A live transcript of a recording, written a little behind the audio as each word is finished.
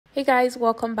Hey guys,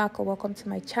 welcome back or welcome to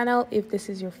my channel if this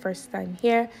is your first time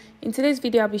here. In today's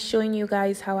video I'll be showing you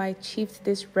guys how I achieved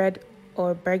this red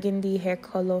or burgundy hair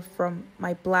color from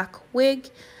my black wig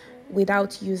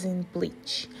without using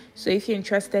bleach. So if you're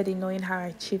interested in knowing how I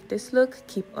achieved this look,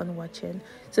 keep on watching.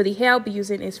 So the hair I'll be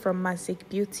using is from Mazic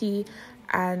Beauty,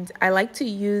 and I like to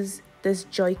use this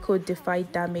Joico Defy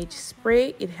Damage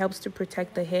spray. It helps to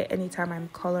protect the hair anytime I'm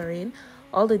coloring.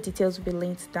 All the details will be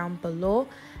linked down below,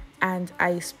 and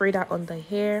I spray that on the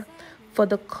hair. For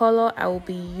the color, I will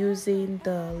be using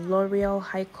the L'Oreal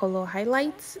High Color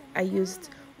Highlights. I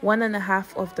used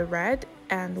 1.5 of the red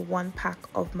and 1 pack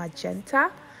of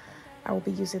magenta. I will be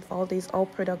using all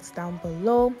products down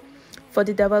below. For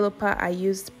the developer, I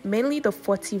used mainly the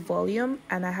 40 volume,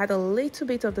 and I had a little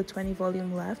bit of the 20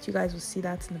 volume left. You guys will see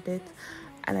that in a bit,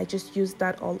 and I just used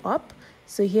that all up.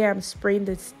 So here I'm spraying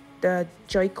the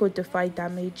Joico Defy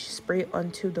Damage spray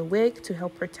onto the wig to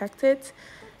help protect it.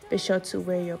 Be sure to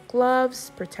wear your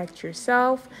gloves, protect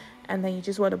yourself, and then you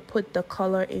just want to put the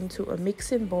color into a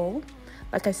mixing bowl.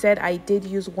 Like I said, I did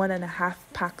use 1.5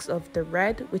 packs of the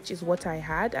red, which is what I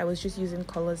had. I was just using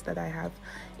colors that I have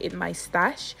in my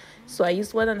stash. So I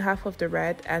used 1.5 of the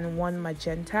red and 1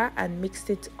 magenta and mixed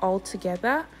it all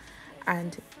together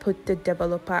and put the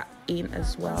developer in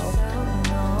as well.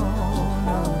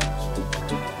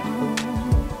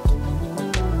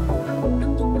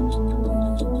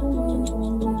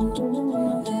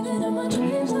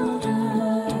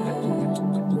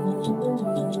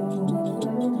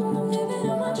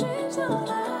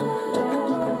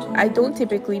 I don't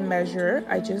typically measure,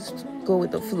 I just go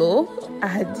with the flow,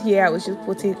 and here I was just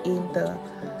putting in the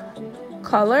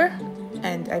color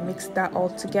and I mixed that all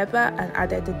together and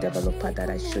added the developer that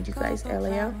I showed you guys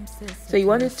earlier. So you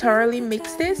want to thoroughly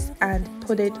mix this and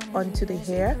put it onto the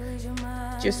hair.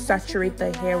 Just saturate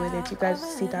the hair with it. You guys will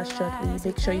see that shortly.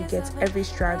 Make sure you get every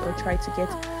strand, or try to get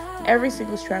every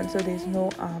single strand so there's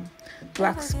no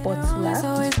black spots left.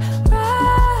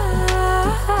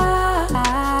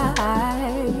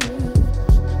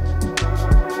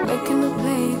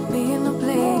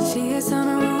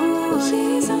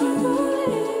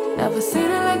 Never seen it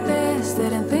like this,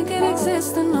 didn't think it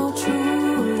existed, no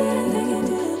truly.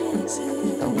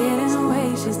 Don't get in the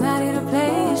way, she's not here to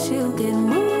play, she'll get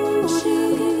moody.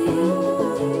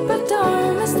 But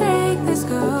don't mistake this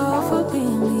girl for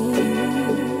being me,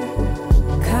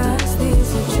 'cause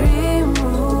these are dream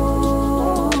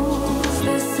rules.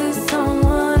 This is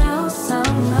someone else,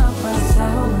 I'm not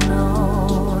myself,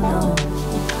 no.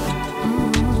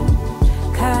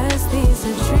 'Cause these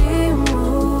are dream rules.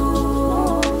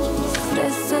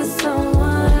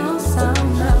 Someone else,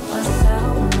 I'm not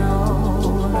myself, no.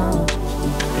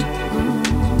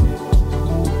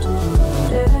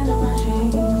 Living in my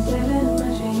dreams, living in my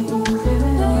dreams, living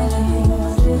in my dreams, living in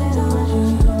my dreams,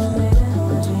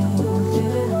 living in my dreams, living in my dreams, living in my dreams,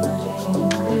 living in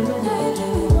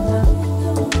my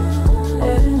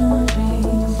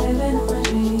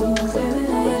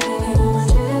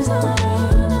dreams, living in my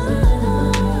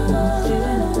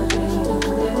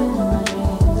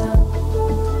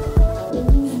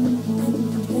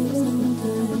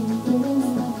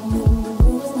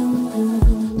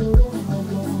dreams,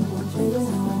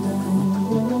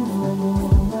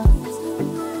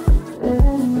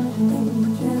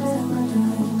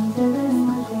 living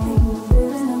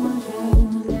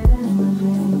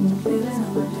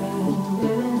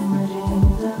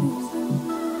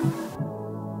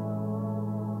in my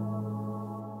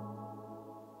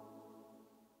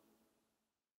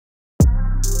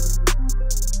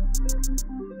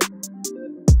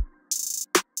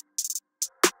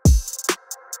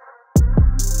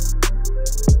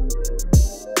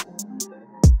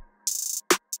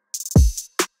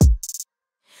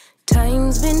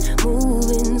Time's been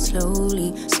moving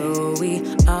slowly, so we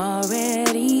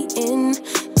already in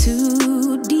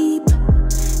too deep.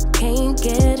 Can't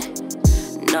get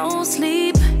no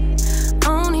sleep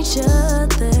on each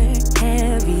other,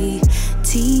 carry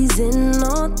teasing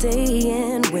all day,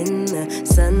 and when the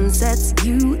sun sets,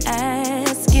 you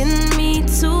asking me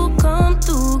to come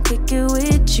through, kick it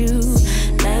with you.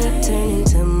 Night turn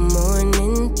into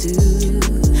morning dew,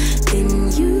 then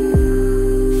you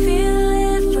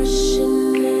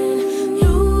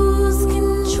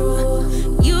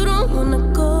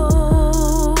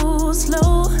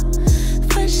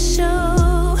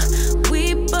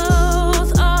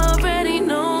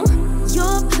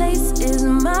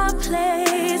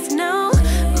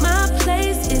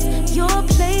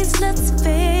let's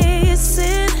face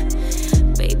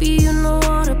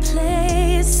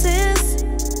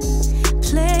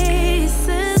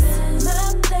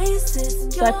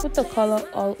So I put the color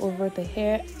all over the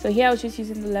hair. So here I was just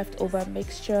using the leftover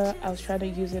mixture. I was trying to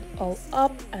use it all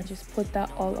up and just put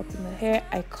that all up in the hair.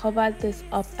 I covered this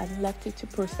up and left it to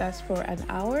process for an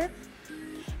hour.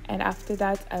 And after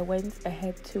that, I went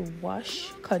ahead to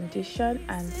wash, condition,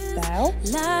 and style.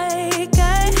 Like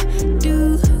I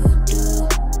do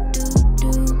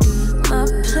my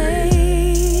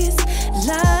place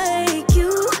like you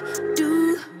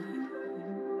do.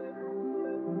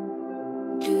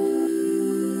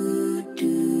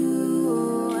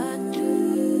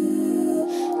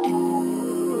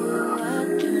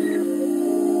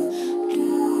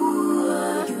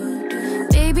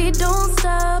 Baby, don't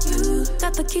stop.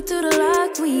 Got the key to the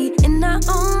lock, we in our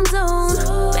own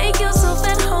zone. Make yourself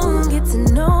at home, get to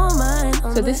know mine.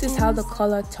 So this is how the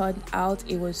color turned out.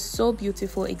 It was so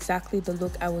beautiful, exactly the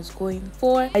look I was going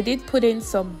for. I did put in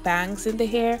some bangs in the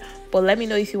hair, but let me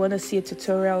know if you want to see a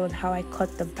tutorial on how I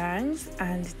cut the bangs.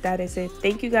 And that is it.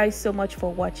 Thank you guys so much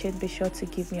for watching. Be sure to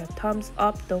give me a thumbs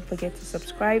up. Don't forget to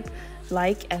subscribe,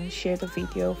 like, and share the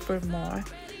video for more.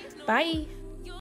 Bye.